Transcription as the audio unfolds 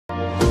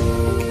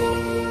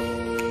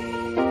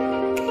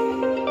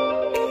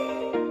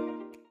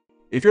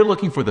If you're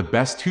looking for the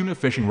best tuna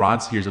fishing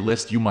rods, here's a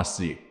list you must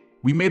see.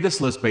 We made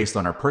this list based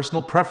on our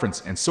personal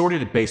preference and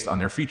sorted it based on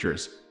their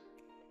features,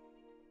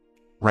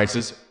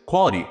 prices,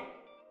 quality,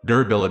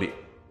 durability,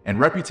 and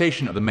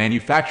reputation of the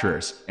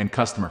manufacturers and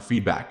customer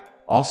feedback.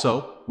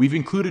 Also, we've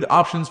included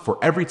options for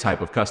every type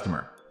of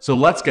customer. So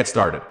let's get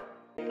started.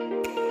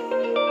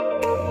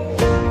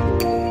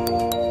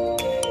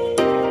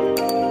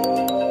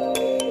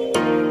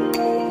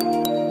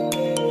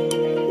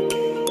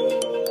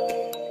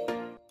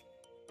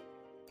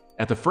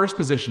 At the first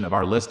position of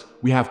our list,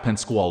 we have PENN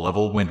Squall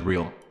Level Wind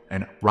Reel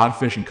and Rod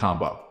Fishing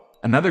Combo.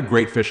 Another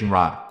great fishing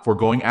rod for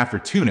going after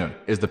tuna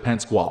is the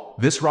PENN Squall.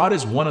 This rod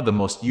is one of the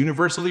most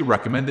universally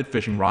recommended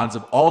fishing rods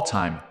of all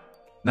time,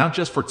 not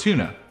just for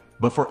tuna,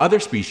 but for other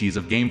species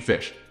of game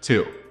fish,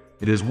 too.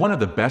 It is one of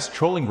the best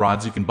trolling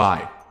rods you can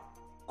buy.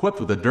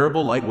 Equipped with a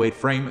durable lightweight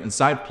frame and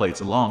side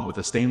plates along with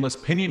a stainless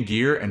pinion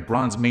gear and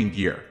bronze main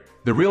gear.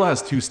 The reel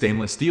has 2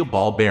 stainless steel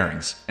ball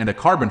bearings and a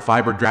carbon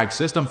fiber drag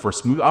system for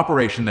smooth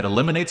operation that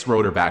eliminates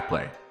rotor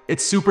backplay.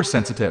 It's super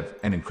sensitive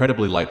and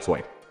incredibly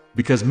lightweight,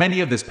 because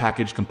many of this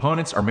package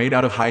components are made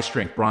out of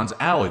high-strength bronze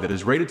alloy that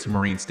is rated to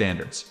marine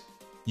standards.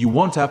 You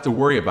won't have to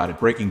worry about it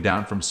breaking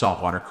down from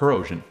saltwater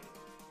corrosion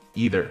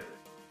either.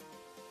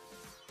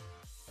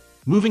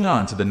 Moving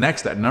on to the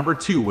next at number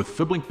 2 with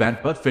Fiblink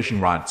Bent Butt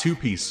Fishing Rod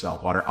 2-piece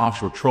Saltwater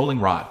Offshore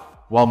Trolling Rod.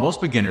 While most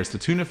beginners to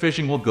tuna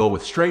fishing will go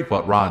with straight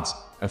butt rods,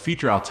 a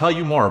feature I'll tell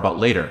you more about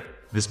later,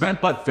 this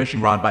bent butt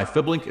fishing rod by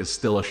Fiblink is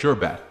still a sure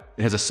bet.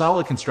 It has a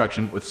solid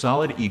construction with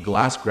solid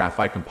E-glass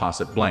graphite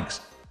composite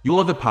blanks. You'll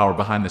love the power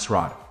behind this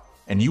rod,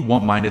 and you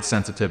won't mind its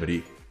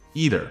sensitivity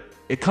either.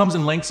 It comes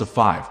in lengths of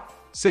 5,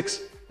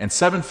 6, and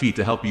 7 feet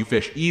to help you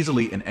fish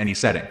easily in any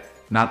setting.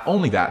 Not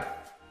only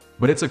that,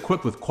 but it's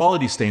equipped with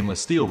quality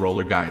stainless steel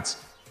roller guides,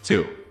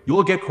 too. You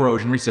will get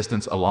corrosion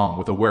resistance along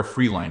with a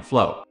wear-free line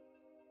flow.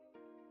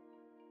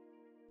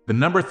 The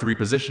number 3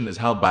 position is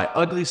held by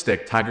Ugly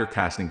Stik Tiger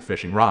Casting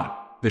Fishing Rod.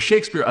 The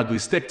Shakespeare Ugly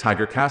Stik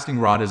Tiger Casting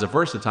Rod is a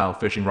versatile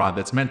fishing rod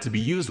that's meant to be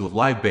used with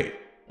live bait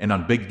and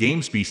on big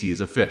game species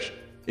of fish.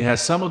 It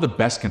has some of the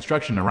best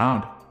construction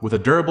around, with a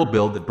durable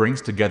build that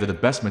brings together the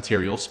best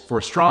materials for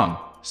a strong,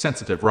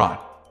 sensitive rod.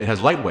 It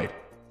has lightweight,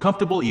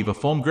 comfortable EVA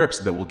foam grips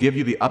that will give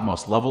you the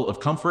utmost level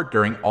of comfort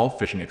during all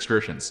fishing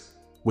excursions,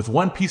 with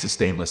 1 piece of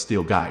stainless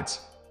steel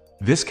guides.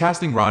 This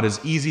casting rod is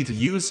easy to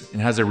use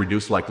and has a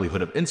reduced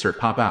likelihood of insert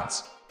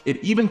pop-outs. It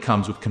even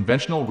comes with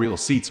conventional reel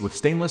seats with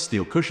stainless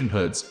steel cushioned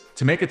hoods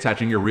to make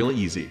attaching your reel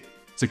easy,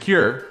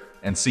 secure,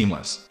 and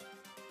seamless.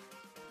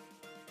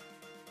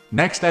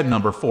 Next at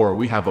number 4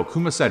 we have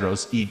Okuma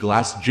Cedros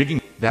E-Glass Jigging.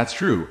 That's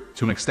true,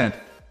 to an extent,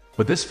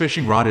 but this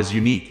fishing rod is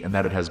unique in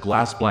that it has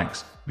glass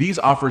blanks. These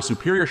offer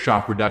superior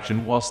shock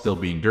reduction while still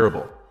being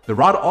durable. The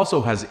rod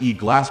also has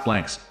E-glass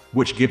blanks,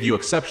 which give you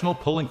exceptional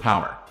pulling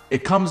power.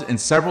 It comes in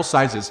several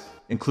sizes,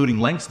 including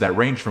lengths that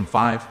range from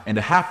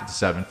 5.5 to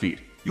 7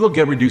 feet. You will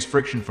get reduced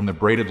friction from the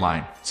braided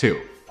line,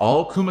 too.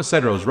 All Okuma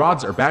Cedros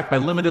rods are backed by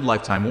limited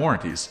lifetime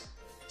warranties,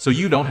 so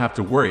you don't have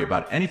to worry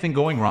about anything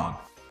going wrong.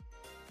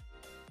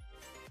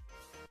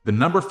 The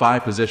number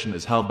 5 position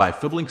is held by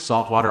Fiblink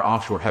Saltwater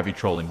Offshore Heavy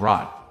Trolling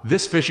Rod.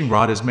 This fishing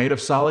rod is made of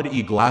solid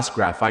E-glass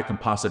graphite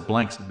composite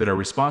blanks that are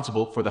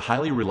responsible for the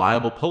highly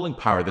reliable pulling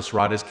power this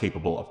rod is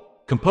capable of.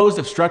 Composed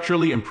of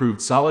structurally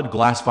improved solid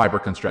glass fiber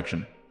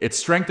construction, its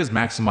strength is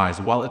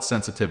maximized while its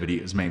sensitivity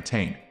is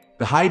maintained.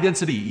 The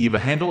high-density EVA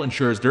handle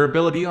ensures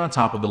durability on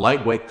top of the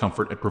lightweight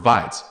comfort it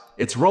provides.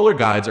 Its roller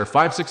guides are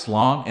 5/6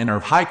 long and are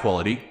of high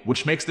quality,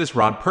 which makes this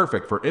rod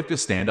perfect for IFTA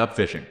stand-up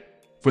fishing.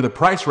 For the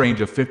price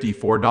range of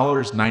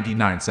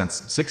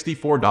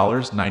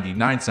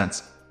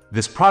 $54.99–$64.99,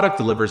 this product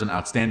delivers an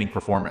outstanding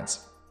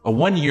performance. A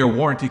 1-year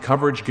warranty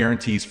coverage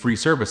guarantees free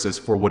services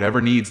for whatever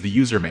needs the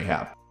user may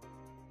have.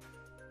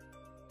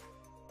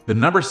 The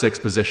number 6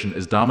 position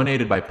is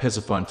dominated by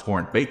Piscifun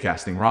Torrent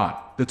Baitcasting Rod.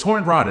 The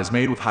Torrent rod is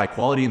made with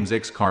high-quality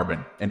M6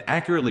 carbon and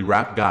accurately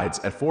wrapped guides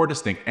at 4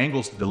 distinct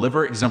angles to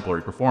deliver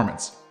exemplary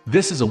performance.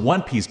 This is a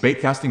 1-piece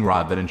baitcasting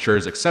rod that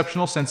ensures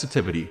exceptional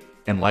sensitivity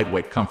and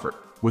lightweight comfort.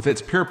 With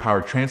its pure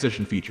power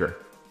transition feature,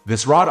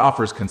 this rod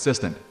offers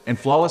consistent and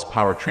flawless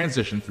power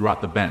transition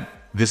throughout the bend.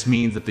 This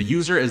means that the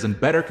user is in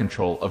better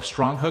control of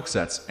strong hook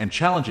sets and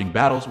challenging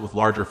battles with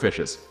larger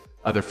fishes.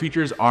 Other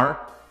features are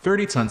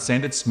 30-ton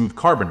sanded smooth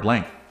carbon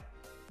blank,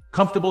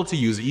 comfortable to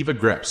use EVA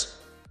grips,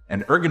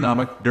 and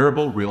ergonomic,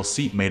 durable reel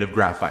seat made of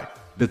graphite.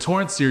 The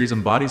Torrent series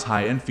embodies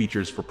high-end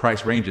features for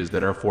price ranges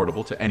that are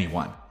affordable to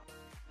anyone.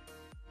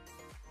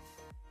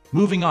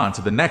 Moving on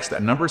to the next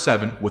at number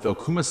 7 with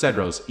Okuma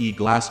Cedros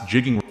E-Glass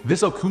Jigging.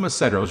 This Okuma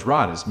Cedros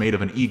rod is made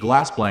of an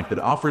E-glass blank that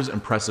offers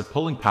impressive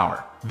pulling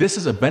power. This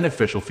is a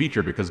beneficial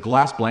feature because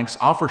glass blanks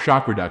offer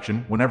shock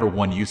reduction whenever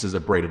one uses a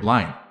braided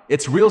line.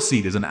 Its reel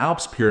seat is an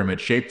Alps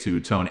pyramid-shaped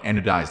two-tone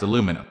anodized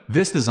aluminum.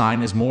 This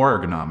design is more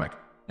ergonomic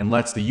and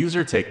lets the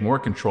user take more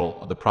control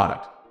of the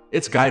product.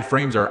 Its guide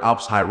frames are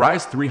Alps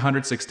High-Rise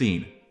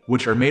 316,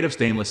 which are made of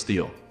stainless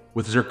steel,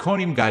 with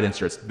zirconium guide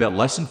inserts that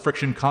lessen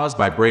friction caused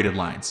by braided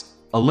lines.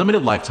 A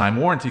limited lifetime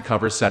warranty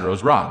covers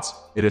Cedros rods.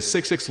 It is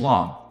 6/6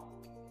 long,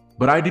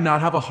 but I do not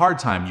have a hard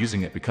time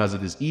using it because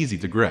it is easy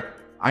to grip.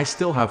 I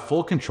still have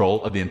full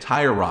control of the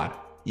entire rod,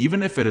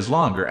 even if it is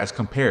longer as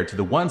compared to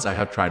the ones I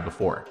have tried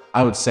before.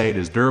 I would say it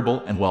is durable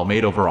and well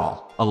made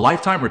overall. A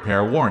lifetime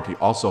repair warranty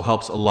also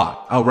helps a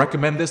lot. I'll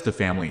recommend this to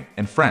family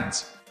and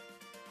friends.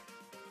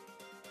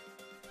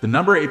 The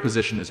number 8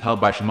 position is held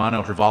by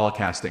SHIMANO TREVALA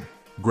Casting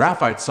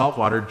Graphite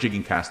Saltwater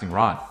Jigging Casting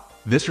Rod.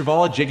 This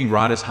TREVALA jigging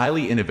rod is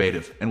highly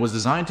innovative and was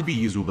designed to be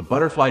used with the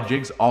butterfly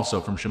jigs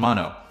also from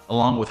SHIMANO,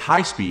 along with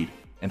high speed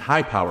and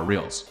high power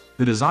reels.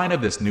 The design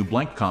of this new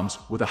blank comes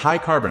with a high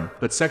carbon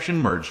but section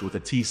merged with a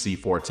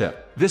TC4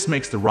 tip. This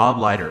makes the rod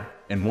lighter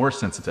and more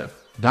sensitive.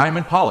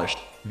 Diamond polished,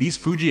 these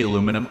Fuji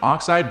aluminum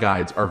oxide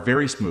guides are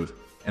very smooth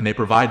and they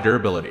provide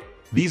durability.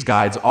 These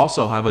guides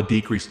also have a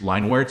decreased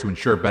line wear to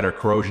ensure better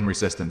corrosion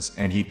resistance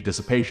and heat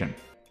dissipation.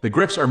 The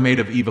grips are made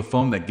of EVA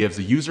foam that gives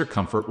the user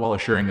comfort while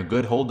assuring a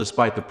good hold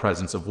despite the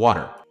presence of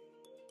water.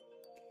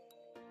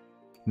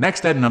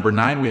 Next at number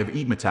 9 we have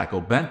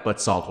EatMyTackle Bent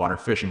Butt Saltwater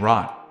Fishing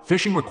Rod.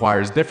 Fishing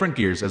requires different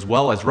gears as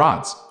well as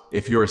rods.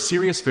 If you're a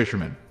serious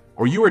fisherman,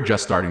 or you are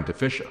just starting to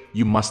fish,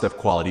 you must have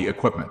quality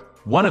equipment.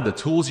 One of the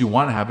tools you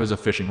want to have is a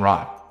fishing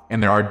rod,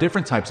 and there are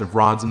different types of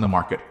rods in the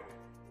market.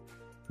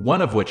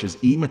 One of which is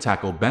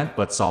EatMyTackle Bent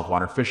Butt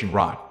Saltwater Fishing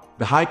Rod.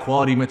 The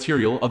high-quality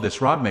material of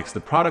this rod makes the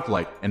product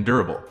light and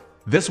durable.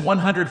 This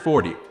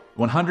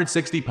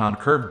 160-pound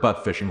curved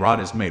butt fishing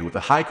rod is made with a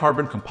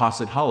high-carbon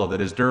composite hollow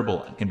that is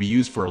durable and can be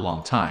used for a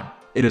long time.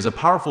 It is a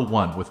powerful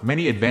one with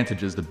many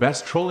advantages, the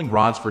best trolling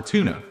rods for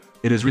tuna.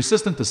 It is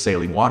resistant to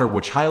saline water,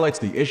 which highlights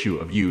the issue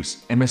of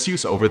use and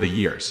misuse over the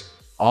years.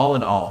 All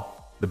in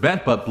all, the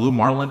Bent Butt Blue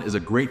Marlin is a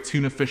great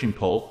tuna fishing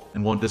pole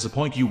and won't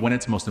disappoint you when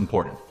it's most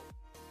important.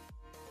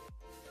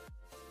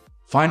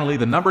 Finally,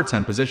 the number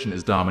 10 position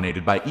is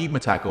dominated by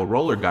EatMyTackle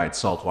Roller Guide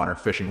Saltwater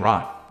Fishing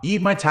Rod.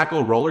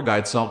 EatMyTackle Roller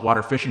Guide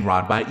Saltwater Fishing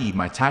Rod by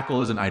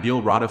EatMyTackle is an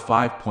ideal rod of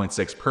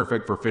 5.6,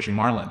 perfect for fishing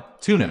marlin,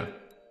 tuna,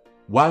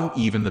 wow,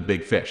 even the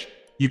big fish.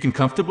 You can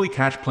comfortably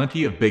catch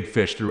plenty of big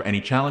fish through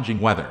any challenging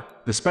weather.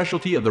 The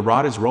specialty of the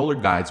rod is roller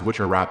guides, which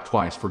are wrapped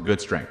twice for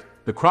good strength.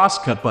 The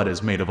cross-cut butt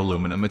is made of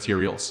aluminum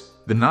materials.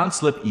 The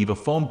non-slip EVA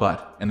foam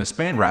butt and the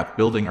span wrap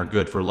building are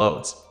good for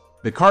loads.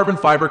 The carbon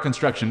fiber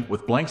construction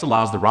with blanks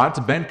allows the rod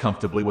to bend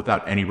comfortably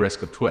without any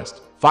risk of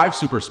twist. 5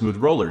 super smooth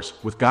rollers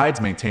with guides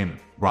maintain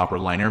proper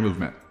liner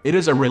movement. It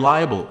is a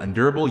reliable and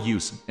durable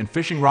use and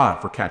fishing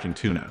rod for catching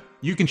tuna.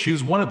 You can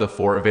choose one of the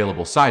 4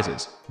 available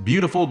sizes.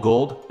 Beautiful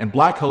gold and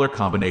black color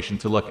combination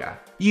to look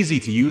at. Easy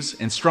to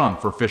use and strong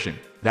for fishing.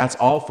 That's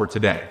all for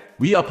today.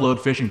 We upload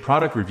fishing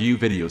product review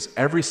videos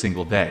every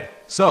single day.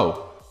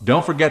 So,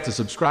 don't forget to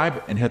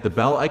subscribe and hit the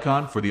bell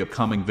icon for the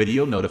upcoming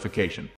video notification.